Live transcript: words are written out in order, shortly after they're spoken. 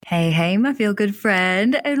Hey, my feel good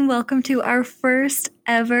friend, and welcome to our first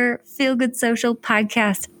ever Feel Good Social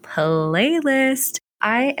podcast playlist.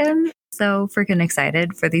 I am so freaking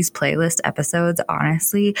excited for these playlist episodes,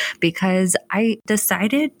 honestly, because I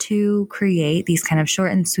decided to create these kind of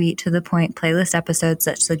short and sweet to the point playlist episodes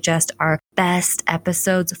that suggest our best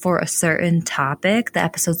episodes for a certain topic, the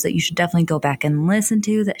episodes that you should definitely go back and listen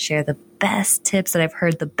to that share the best tips that I've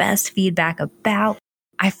heard the best feedback about.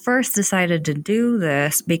 I first decided to do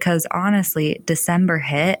this because honestly, December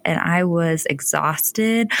hit and I was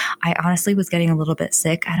exhausted. I honestly was getting a little bit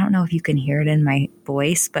sick. I don't know if you can hear it in my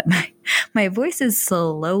voice, but my voice is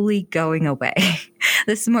slowly going away.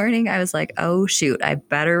 This morning, I was like, oh shoot, I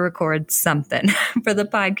better record something for the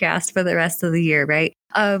podcast for the rest of the year, right?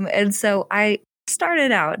 And so I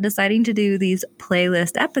started out deciding to do these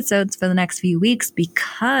playlist episodes for the next few weeks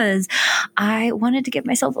because I wanted to give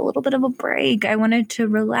myself a little bit of a break. I wanted to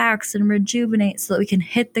relax and rejuvenate so that we can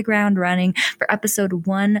hit the ground running for episode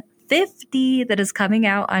 150 that is coming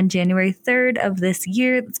out on January 3rd of this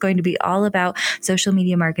year. It's going to be all about social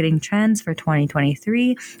media marketing trends for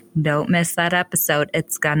 2023. Don't miss that episode.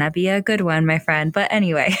 It's gonna be a good one, my friend. But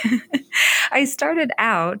anyway, I started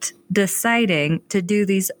out deciding to do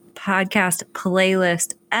these podcast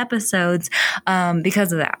playlist episodes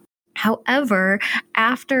because of that. However,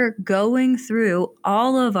 after going through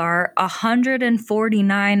all of our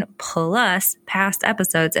 149 plus past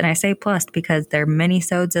episodes, and I say plus because they're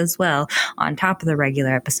mini-sodes as well on top of the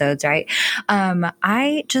regular episodes, right?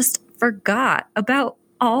 I just forgot about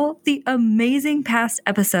all the amazing past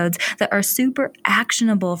episodes that are super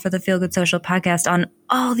actionable for the Feel Good Social podcast on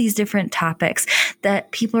all these different topics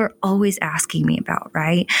that people are always asking me about,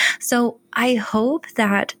 right? So I hope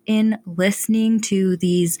that in listening to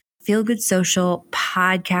these Feel Good Social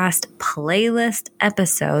podcast playlist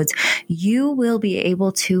episodes, you will be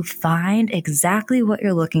able to find exactly what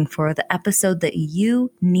you're looking for, the episode that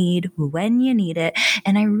you need when you need it.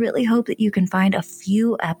 And I really hope that you can find a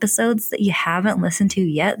few episodes that you haven't listened to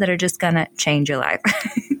yet that are just going to change your life.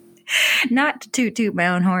 Not to toot my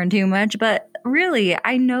own horn too much, but really,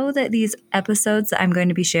 I know that these episodes that I'm going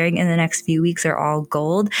to be sharing in the next few weeks are all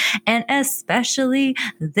gold, and especially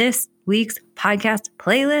this week's podcast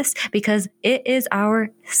playlist because it is our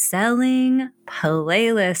selling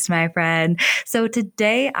playlist, my friend. So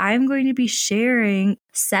today I'm going to be sharing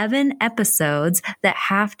 7 episodes that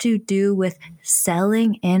have to do with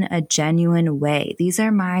selling in a genuine way. These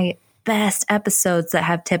are my best episodes that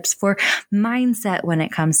have tips for mindset when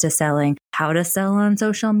it comes to selling, how to sell on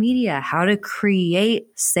social media, how to create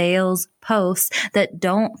sales posts that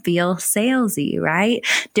don't feel salesy, right?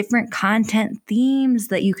 Different content themes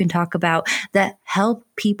that you can talk about that help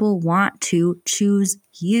people want to choose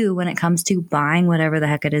you when it comes to buying whatever the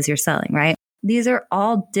heck it is you're selling, right? These are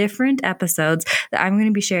all different episodes that I'm going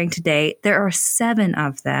to be sharing today. There are 7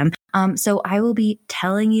 of them. So I will be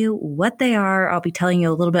telling you what they are. I'll be telling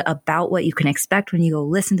you a little bit about what you can expect when you go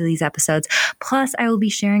listen to these episodes. Plus, I will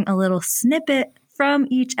be sharing a little snippet from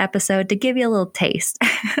each episode to give you a little taste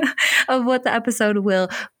of what the episode will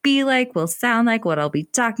be like, will sound like, what I'll be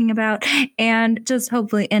talking about, and just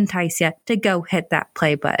hopefully entice you to go hit that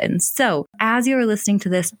play button. So as you're listening to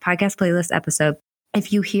this podcast playlist episode,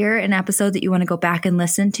 if you hear an episode that you want to go back and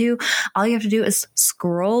listen to, all you have to do is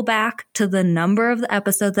scroll back to the number of the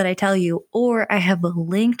episode that I tell you, or I have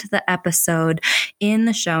linked the episode in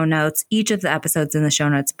the show notes, each of the episodes in the show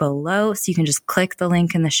notes below. So you can just click the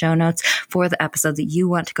link in the show notes for the episode that you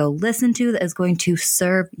want to go listen to that is going to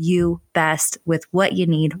serve you best with what you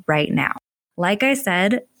need right now. Like I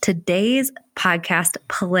said, today's podcast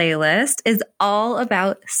playlist is all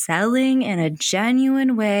about selling in a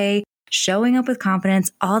genuine way, showing up with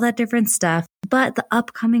confidence, all that different stuff. But the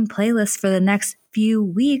upcoming playlists for the next few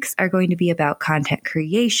weeks are going to be about content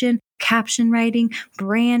creation, caption writing,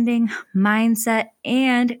 branding, mindset,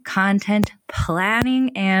 and content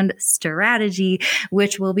planning and strategy,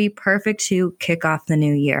 which will be perfect to kick off the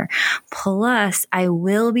new year. Plus, I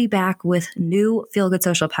will be back with new Feel Good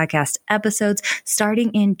Social podcast episodes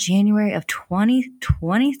starting in January of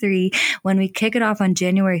 2023 when we kick it off on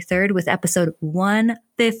January 3rd with episode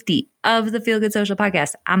 150 of the Feel Good Social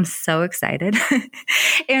podcast. I'm so excited.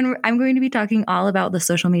 And I'm going to be talking all about the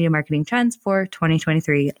social media marketing trends for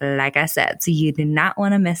 2023, like I said. So you do not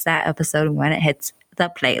want to miss that episode when it hits the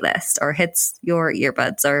playlist or hits your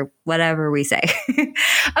earbuds or whatever we say.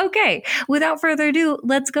 Okay, without further ado,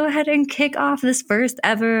 let's go ahead and kick off this first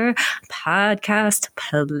ever podcast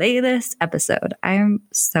playlist episode. I am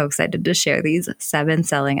so excited to share these 7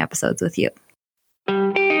 selling episodes with you.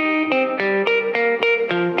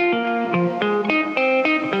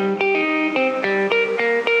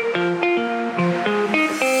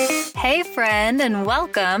 Hey, friend, and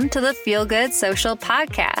welcome to the Feel Good Social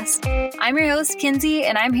Podcast. I'm your host, Kinsey,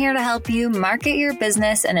 and I'm here to help you market your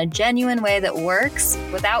business in a genuine way that works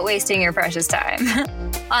without wasting your precious time.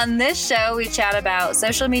 On this show, we chat about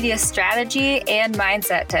social media strategy and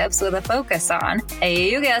mindset tips with a focus on,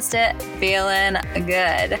 you guessed it, feeling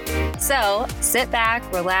good. So sit back,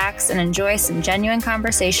 relax, and enjoy some genuine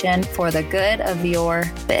conversation for the good of your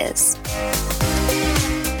biz.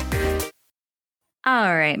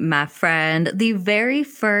 All right, my friend, the very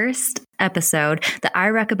first episode that I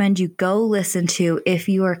recommend you go listen to if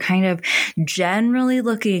you are kind of generally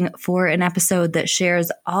looking for an episode that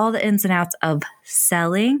shares all the ins and outs of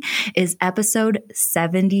selling is episode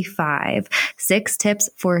 75. 6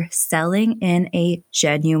 tips for selling in a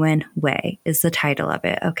genuine way is the title of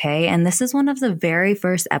it. Okay. And this is one of the very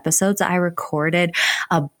first episodes I recorded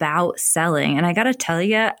about selling. And I got to tell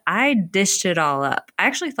you, I dished it all up. I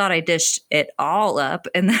actually thought I dished it all up,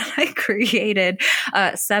 and then I created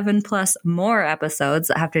 7+ more episodes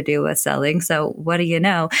that have to do with selling. So what do you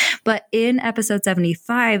know? But in episode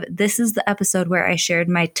 75, this is the episode where I shared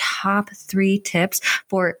my top 3 tips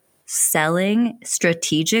for selling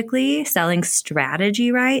strategically, selling strategy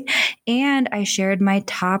right. And I shared my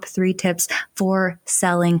top 3 tips for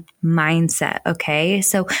selling mindset. Okay.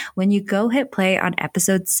 So when you go hit play on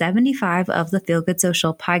episode 75 of the Feel Good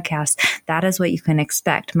Social podcast, that is what you can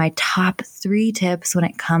expect. My top 3 tips when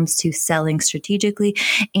it comes to selling strategically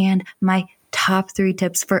and my top 3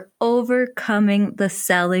 tips for overcoming the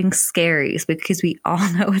selling scaries, because we all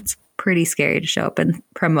know it's pretty scary to show up and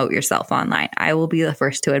promote yourself online. I will be the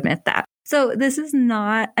first to admit that. So this is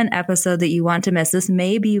not an episode that you want to miss. This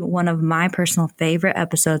may be one of my personal favorite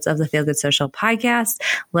episodes of the Feel Good Social podcast.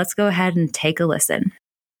 Let's go ahead and take a listen.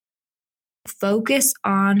 Focus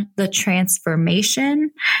on the transformation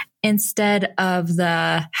instead of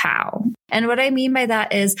the how. And what I mean by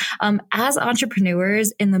that is, as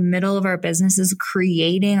entrepreneurs in the middle of our businesses,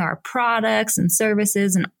 creating our products and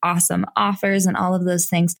services and awesome offers and all of those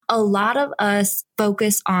things, a lot of us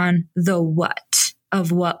focus on the what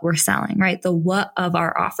of what we're selling, right? The what of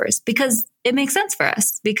our offers, because it makes sense for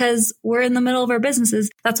us because we're in the middle of our businesses.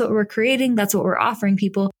 That's what we're creating. That's what we're offering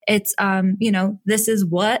people. It's, this is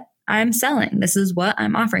what I'm selling. This is what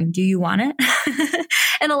I'm offering. Do you want it?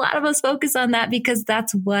 And a lot of us focus on that because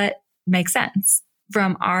that's what makes sense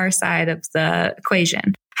from our side of the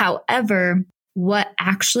equation. However, what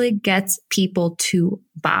actually gets people to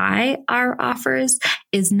buy our offers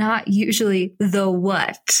is not usually the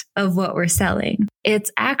what of what we're selling.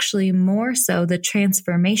 It's actually more so the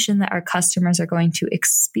transformation that our customers are going to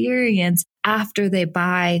experience after they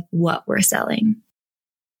buy what we're selling.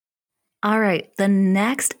 All right, the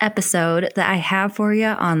next episode that I have for you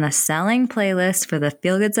on the selling playlist for the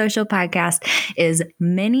Feel Good Social podcast is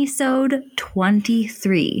Minisode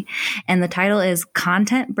 23. And the title is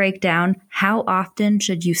Content Breakdown: How Often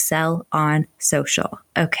Should You Sell on Social?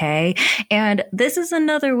 Okay. And this is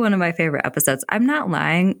another one of my favorite episodes. I'm not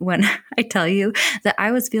lying when I tell you that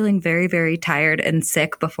I was feeling very, very tired and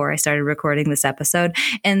sick before I started recording this episode.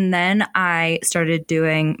 And then I started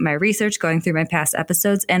doing my research, going through my past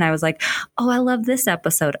episodes, and I was like, oh, I love this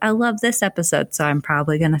episode. I love this episode. So I'm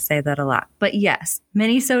probably going to say that a lot. But yes,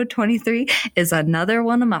 Minisode 23 is another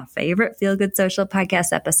one of my favorite Feel Good Social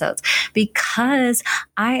podcast episodes because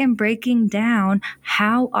I am breaking down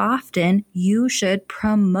how often you should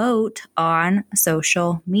promote on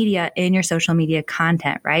social media in your social media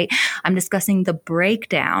content, right? I'm discussing the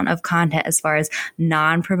breakdown of content as far as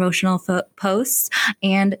non-promotional posts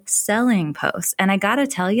and selling posts. And I got to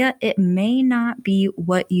tell you, it may not be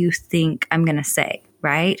what you think I'm going to say,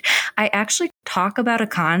 right? I actually talk about a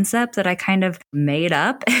concept that I kind of made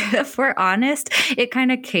up. If we're honest, it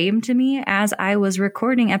kind of came to me as I was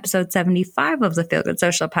recording episode 75 of the Feel Good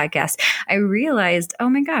Social podcast. I realized, oh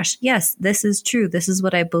my gosh, yes, this is true. This is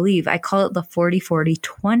what I believe. I call it the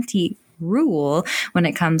 40-40-20 rule when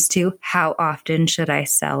it comes to how often should I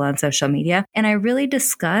sell on social media. And I really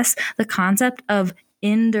discuss the concept of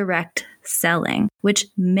indirect selling, which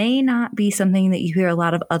may not be something that you hear a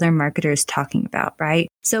lot of other marketers talking about, right?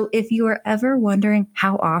 So if you are ever wondering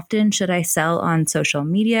how often should I sell on social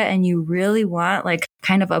media and you really want like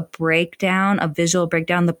kind of a breakdown, a visual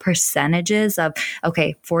breakdown, the percentages of,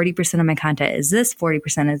 okay, 40% of my content is this,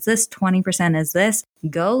 40% is this, 20% is this,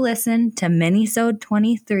 go listen to Minisode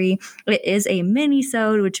 23. It is a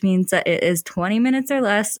minisode, which means that it is 20 minutes or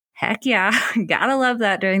less. Heck yeah. Gotta love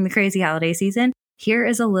that during the crazy holiday season. Here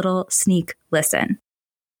is a little sneak listen.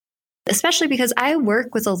 especially because I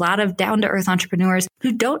work with a lot of down-to-earth entrepreneurs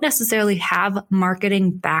who don't necessarily have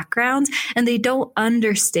marketing backgrounds, and they don't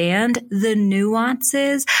understand the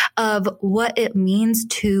nuances of what it means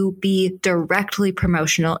to be directly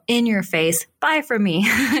promotional, in your face, buy from me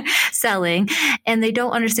selling. And they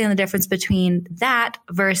don't understand the difference between that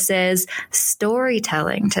versus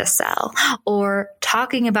storytelling to sell, or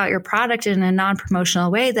talking about your product in a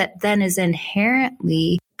non-promotional way that then is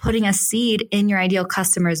inherently putting a seed in your ideal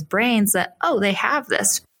customer's brains that, oh, they have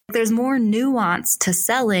this. There's more nuance to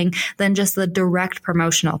selling than just the direct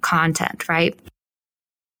promotional content, right?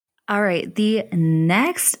 All right, the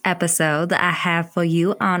next episode that I have for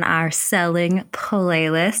you on our selling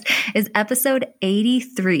playlist is episode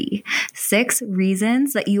 83, 6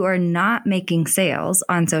 reasons that you are not making sales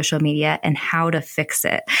on social media and how to fix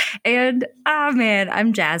it. And man,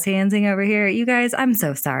 I'm jazz handsing over here. You guys, I'm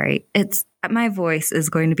so sorry. My voice is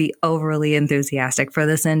going to be overly enthusiastic for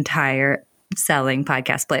this entire selling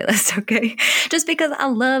podcast playlist, okay? Just because I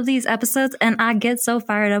love these episodes and I get so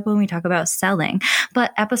fired up when we talk about selling.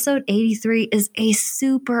 But episode 83 is a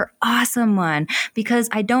super awesome one because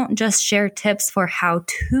I don't just share tips for how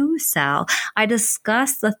to sell. I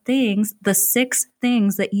discuss the 6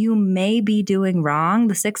 things that you may be doing wrong,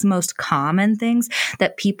 the 6 most common things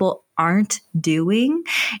that people aren't doing,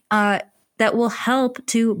 that will help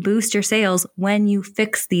to boost your sales when you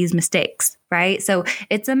fix these mistakes, right? So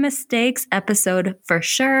it's a mistakes episode for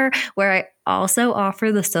sure, where I also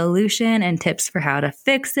offer the solution and tips for how to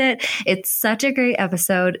fix it. It's such a great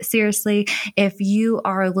episode. Seriously, if you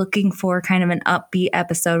are looking for kind of an upbeat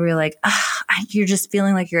episode where you're like, you're just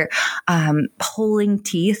feeling like you're pulling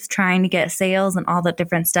teeth trying to get sales and all that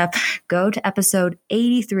different stuff, go to episode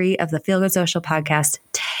 83 of the Feel Good Social podcast.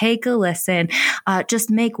 Take a listen. Just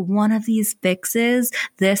make one of these fixes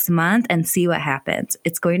this month and see what happens.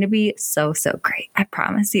 It's going to be so, so great. I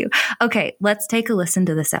promise you. Okay, let's take a listen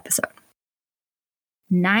to this episode.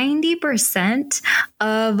 90%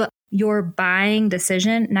 of your buying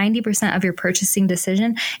decision, 90% of your purchasing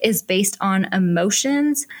decision is based on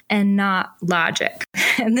emotions and not logic.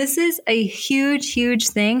 And this is a huge, huge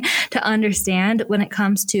thing to understand when it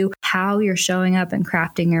comes to how you're showing up and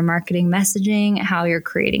crafting your marketing messaging, how you're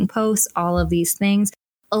creating posts, all of these things.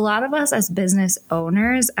 A lot of us as business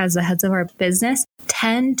owners, as the heads of our business,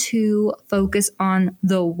 tend to focus on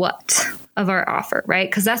the what of our offer, right?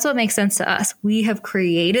 Because that's what makes sense to us. We have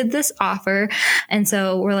created this offer. And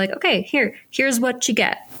so we're like, okay, here's what you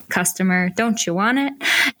get, customer. Don't you want it?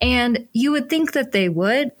 And you would think that they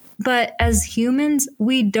would. But as humans,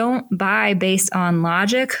 we don't buy based on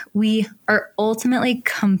logic. We are ultimately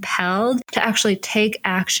compelled to actually take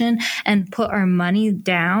action and put our money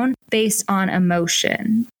down based on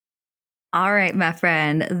emotion. All right, my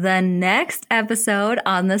friend, the next episode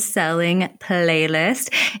on the selling playlist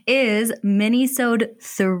is Minisode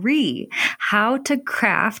 3, how to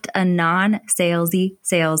craft a non-salesy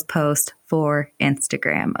sales post for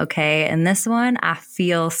Instagram. Okay. And this one, I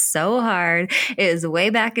feel so hard. It is way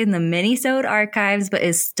back in the Minisode archives, but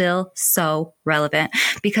is still so relevant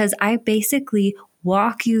because I basically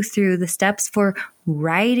walk you through the steps for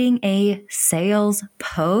writing a sales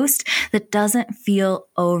post that doesn't feel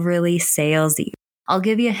overly salesy. I'll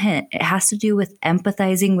give you a hint. It has to do with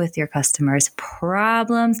empathizing with your customers'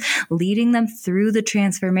 problems, leading them through the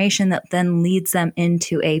transformation that then leads them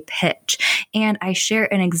into a pitch. And I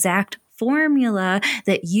share an exact formula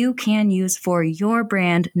that you can use for your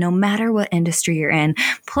brand, no matter what industry you're in.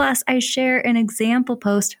 Plus, I share an example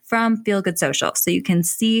post from Feel Good Social so you can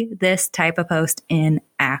see this type of post in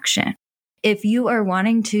action. If you are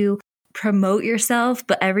wanting to promote yourself,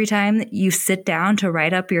 but every time you sit down to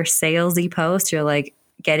write up your salesy post, you're like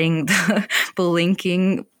getting the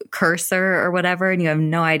blinking cursor or whatever, and you have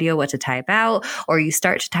no idea what to type out, or you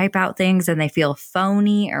start to type out things and they feel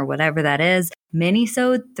phony or whatever that is,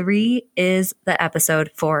 Minisode 3 is the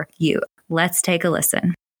episode for you. Let's take a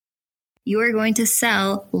listen. You are going to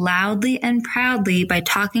sell loudly and proudly by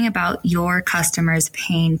talking about your customers'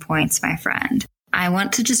 pain points, my friend. I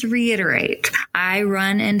want to just reiterate, I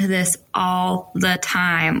run into this all the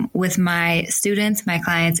time with my students, my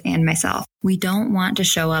clients, and myself. We don't want to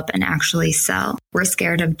show up and actually sell. We're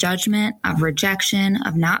scared of judgment, of rejection,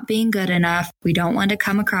 of not being good enough. We don't want to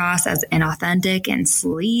come across as inauthentic and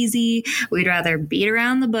sleazy. We'd rather beat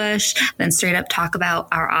around the bush than straight up talk about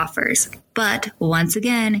our offers. But once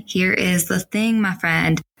again, here is the thing, my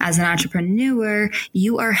friend. As an entrepreneur,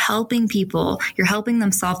 you are helping people. You're helping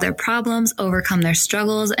them solve their problems, overcome their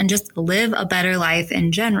struggles, and just live a better life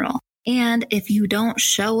in general. And if you don't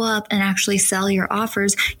show up and actually sell your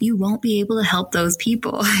offers, you won't be able to help those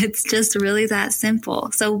people. It's just really that simple.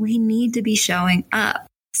 So we need to be showing up.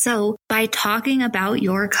 So by talking about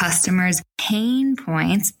your customers' pain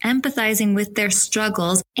points, empathizing with their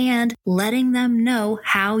struggles, and letting them know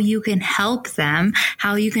how you can help them,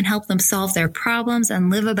 how you can help them solve their problems and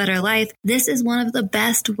live a better life, this is one of the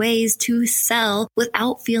best ways to sell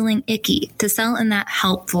without feeling icky, to sell in that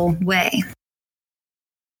helpful way.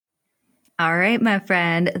 All right, my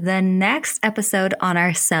friend, the next episode on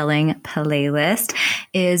our selling playlist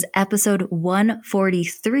is episode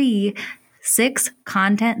 143, 6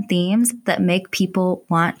 content themes that make people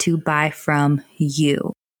want to buy from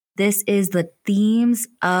you. This is the themes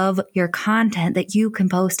of your content that you can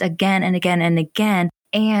post again and again and again,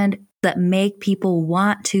 and that make people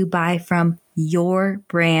want to buy from your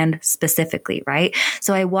brand specifically, right?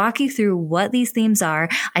 So I walk you through what these themes are.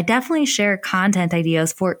 I definitely share content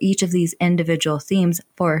ideas for each of these individual themes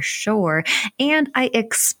for sure. And I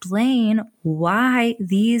explain why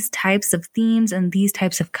these types of themes and these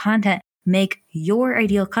types of content make your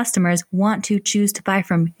ideal customers want to choose to buy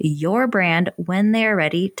from your brand when they're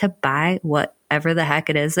ready to buy whatever the heck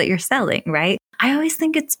it is that you're selling, right? I always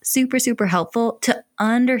think it's super, super helpful to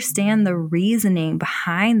understand the reasoning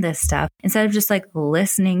behind this stuff instead of just like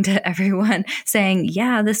listening to everyone saying,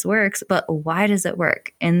 yeah, this works, but why does it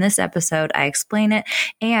work? In this episode, I explain it.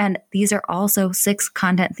 And these are also 6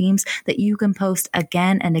 content themes that you can post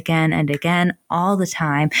again and again and again all the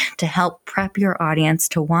time to help prep your audience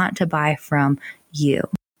to want to buy from you.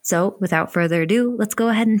 So without further ado, let's go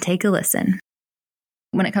ahead and take a listen.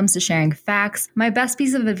 When it comes to sharing facts, my best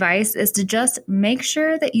piece of advice is to just make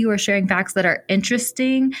sure that you are sharing facts that are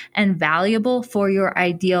interesting and valuable for your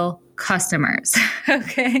ideal customers.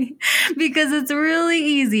 Okay? Because it's really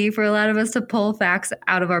easy for a lot of us to pull facts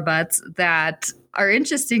out of our butts that are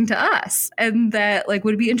interesting to us and that like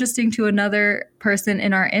would be interesting to another person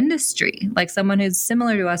in our industry, like someone who's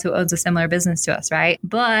similar to us, who owns a similar business to us, right?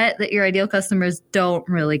 But that your ideal customers don't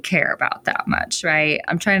really care about that much, right?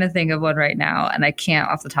 I'm trying to think of one right now and I can't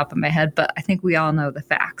off the top of my head, but I think we all know the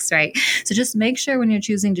facts, right? So just make sure when you're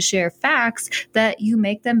choosing to share facts that you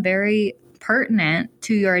make them very pertinent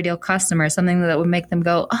to your ideal customer, something that would make them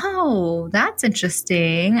go, oh, that's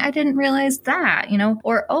interesting. I didn't realize that,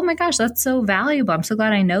 or, oh my gosh, that's so valuable. I'm so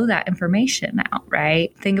glad I know that information now,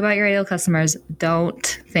 right? Think about your ideal customers. Don't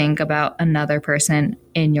think about another person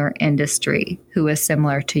in your industry who is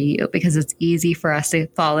similar to you, because it's easy for us to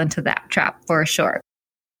fall into that trap for sure.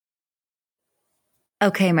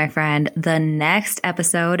 Okay, my friend, the next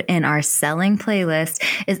episode in our selling playlist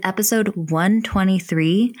is episode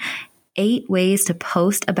 123, 8 ways to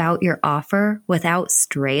post about your offer without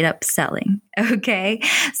straight up selling. Okay.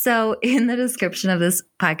 So in the description of this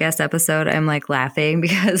podcast episode, I'm like laughing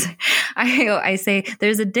because I say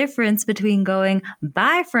there's a difference between going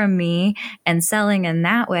buy from me and selling in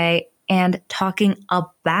that way and talking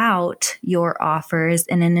about your offers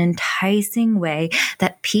in an enticing way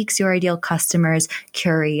that piques your ideal customer's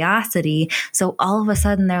curiosity. So all of a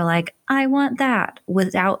sudden they're like, I want that,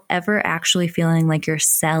 without ever actually feeling like you're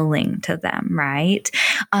selling to them, right?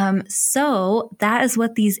 So that is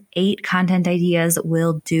what these 8 content ideas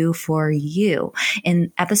will do for you.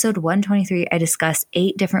 In episode 123, I discussed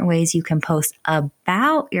 8 different ways you can post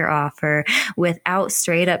about your offer without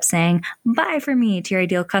straight up saying, buy from me to your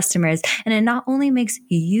ideal customers. And it not only makes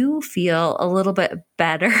you feel a little bit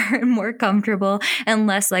better and more comfortable and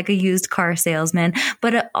less like a used car salesman,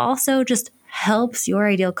 but it also just helps your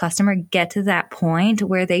ideal customer get to that point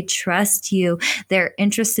where they trust you, they're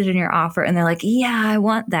interested in your offer, and they're like, yeah, I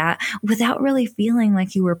want that, without really feeling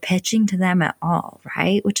like you were pitching to them at all,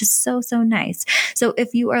 right? Which is so, so nice. So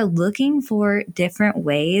if you are looking for different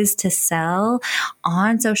ways to sell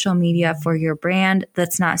on social media for your brand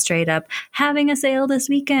that's not straight up having a sale this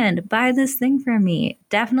weekend, buy this thing from me,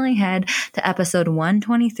 definitely head to episode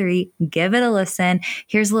 123, give it a listen.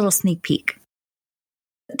 Here's a little sneak peek.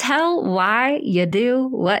 Tell why you do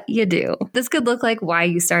what you do. This could look like why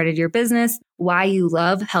you started your business, why you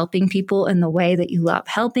love helping people in the way that you love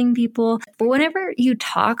helping people. But whenever you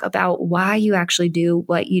talk about why you actually do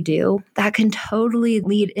what you do, that can totally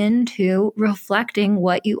lead into reflecting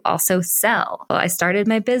what you also sell. I started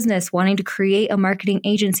my business wanting to create a marketing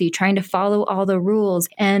agency, trying to follow all the rules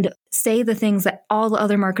and say the things that all the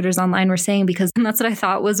other marketers online were saying because that's what I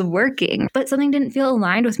thought was working. But something didn't feel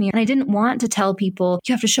aligned with me. And I didn't want to tell people,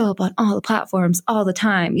 you have to show up on all the platforms all the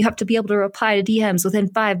time. You have to be able to reply to DMs within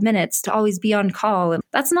 5 minutes to always be be on call. And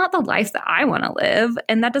that's not the life that I want to live.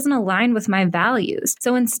 And that doesn't align with my values.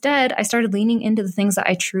 So instead, I started leaning into the things that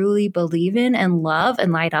I truly believe in and love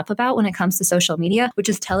and light up about when it comes to social media, which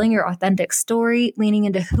is telling your authentic story, leaning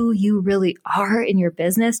into who you really are in your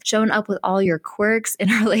business, showing up with all your quirks in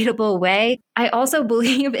a relatable way. I also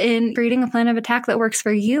believe in creating a plan of attack that works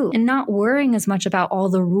for you and not worrying as much about all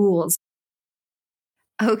the rules.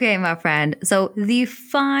 Okay, my friend. So the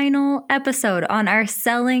final episode on our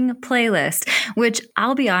selling playlist, which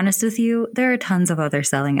I'll be honest with you, there are tons of other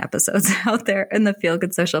selling episodes out there in the Feel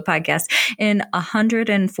Good Social podcast. In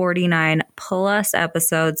 149 plus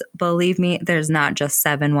episodes, believe me, there's not just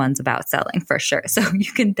 7 ones about selling for sure. So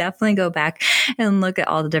you can definitely go back and look at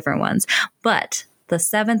all the different ones. But the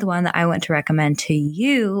 7th one that I want to recommend to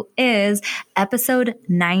you is episode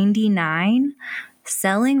 99,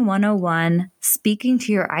 Selling 101, Speaking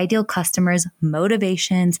to Your Ideal Customers'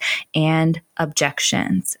 Motivations and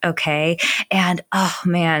Objections. Okay. And oh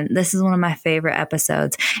man, this is one of my favorite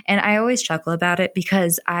episodes. And I always chuckle about it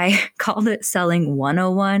because I called it Selling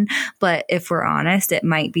 101. But if we're honest, it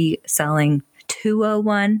might be Selling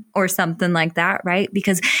 201 or something like that, right?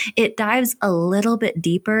 Because it dives a little bit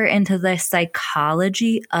deeper into the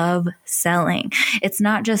psychology of selling. It's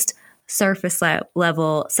not just surface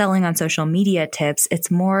level selling on social media tips.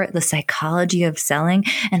 It's more the psychology of selling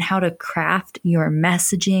and how to craft your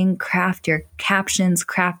messaging, craft your captions,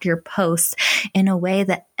 craft your posts in a way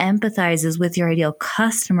that empathizes with your ideal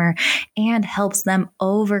customer and helps them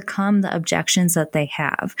overcome the objections that they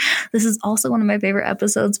have. This is also one of my favorite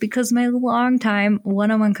episodes because my longtime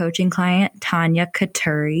one-on-one coaching client, Tanya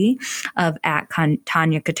Katuri of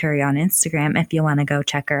Tanya Katuri on Instagram, if you want to go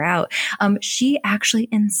check her out, she actually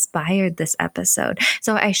inspired this episode.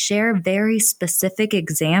 So I share very specific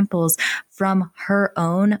examples from her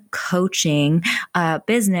own coaching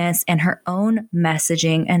business and her own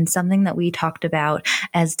messaging, and something that we talked about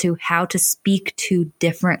as to how to speak to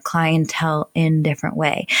different clientele in different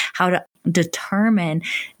way, how to determine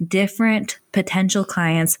different potential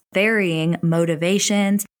clients' varying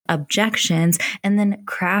motivations, objections, and then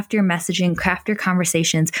craft your messaging, craft your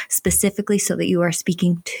conversations specifically so that you are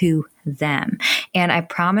speaking to them. And I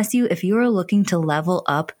promise you, if you are looking to level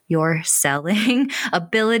up your selling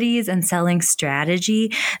abilities and selling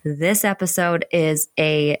strategy, this episode is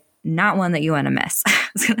not one that you want to miss. I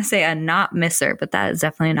was going to say a not misser, but that is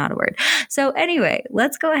definitely not a word. So anyway,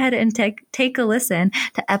 let's go ahead and take a listen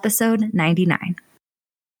to episode 99.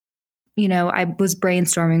 You know, I was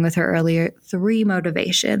brainstorming with her earlier, 3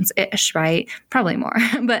 motivations-ish, right? Probably more,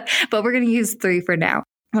 but we're going to use 3 for now.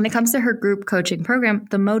 When it comes to her group coaching program,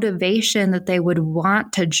 the motivation that they would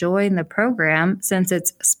want to join the program, since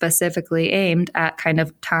it's specifically aimed at kind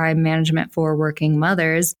of time management for working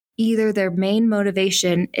mothers, either their main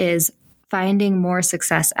motivation is finding more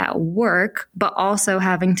success at work, but also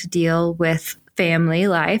having to deal with family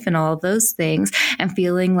life and all of those things, and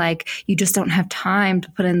feeling like you just don't have time to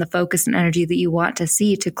put in the focus and energy that you want to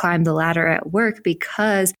see to climb the ladder at work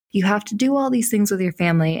because you have to do all these things with your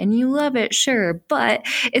family and you love it, sure, but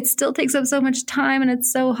it still takes up so much time and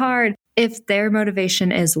it's so hard. If their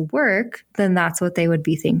motivation is work, then that's what they would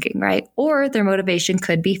be thinking, right? Or their motivation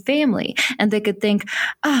could be family. And they could think,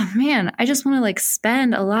 oh man, I just want to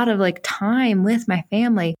spend a lot of time with my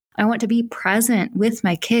family. I want to be present with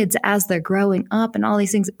my kids as they're growing up and all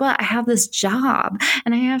these things. But I have this job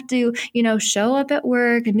and I have to, show up at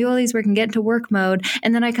work and do all these work and get into work mode.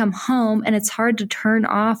 And then I come home and it's hard to turn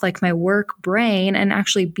off my work brain and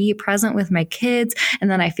actually be present with my kids.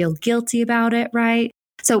 And then I feel guilty about it, right?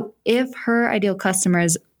 So if her ideal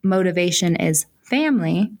customer's motivation is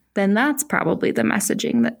family, then that's probably the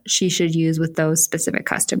messaging that she should use with those specific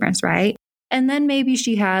customers, right? And then maybe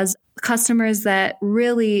she has customers that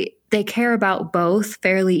really, they care about both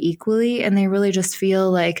fairly equally, and they really just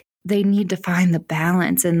feel like they need to find the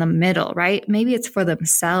balance in the middle, right? Maybe it's for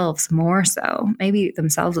themselves more so. Maybe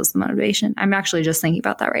themselves is the motivation. I'm actually just thinking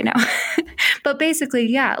about that right now. But basically,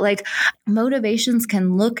 yeah, motivations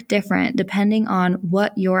can look different depending on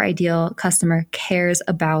what your ideal customer cares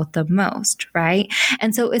about the most, right?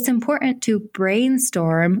 And so it's important to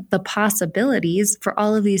brainstorm the possibilities for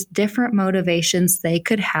all of these different motivations they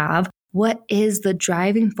could have. What is the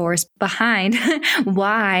driving force behind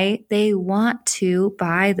why they want to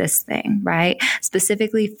buy this thing, right?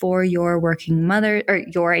 Specifically for your working mother or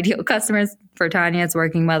your ideal customers. For Tanya, it's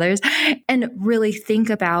working mothers. And really think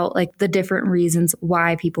about the different reasons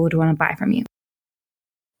why people would want to buy from you.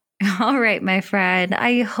 All right, my friend.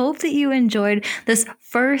 I hope that you enjoyed this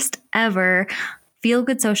first ever Feel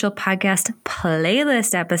Good Social podcast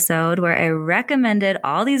playlist episode where I recommended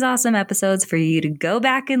all these awesome episodes for you to go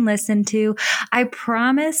back and listen to. I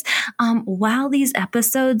promise, while these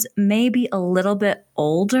episodes may be a little bit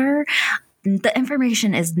older, the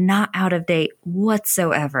information is not out of date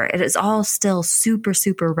whatsoever. It is all still super,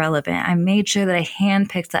 super relevant. I made sure that I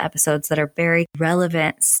handpicked the episodes that are very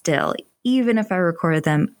relevant still, even if I recorded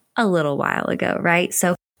them a little while ago, right?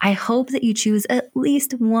 So I hope that you choose at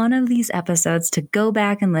least one of these episodes to go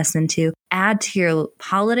back and listen to, add to your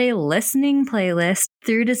holiday listening playlist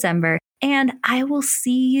through December. And I will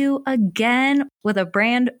see you again with a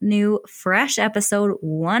brand new, fresh episode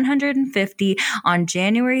 150 on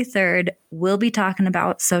January 3rd. We'll be talking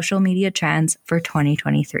about social media trends for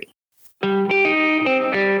 2023.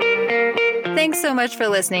 Thanks so much for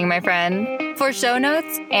listening, my friend. For show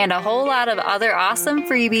notes and a whole lot of other awesome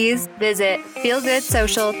freebies, visit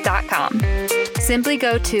feelgoodsocial.com. Simply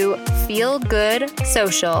go to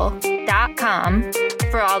feelgoodsocial.com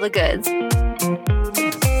for all the goods.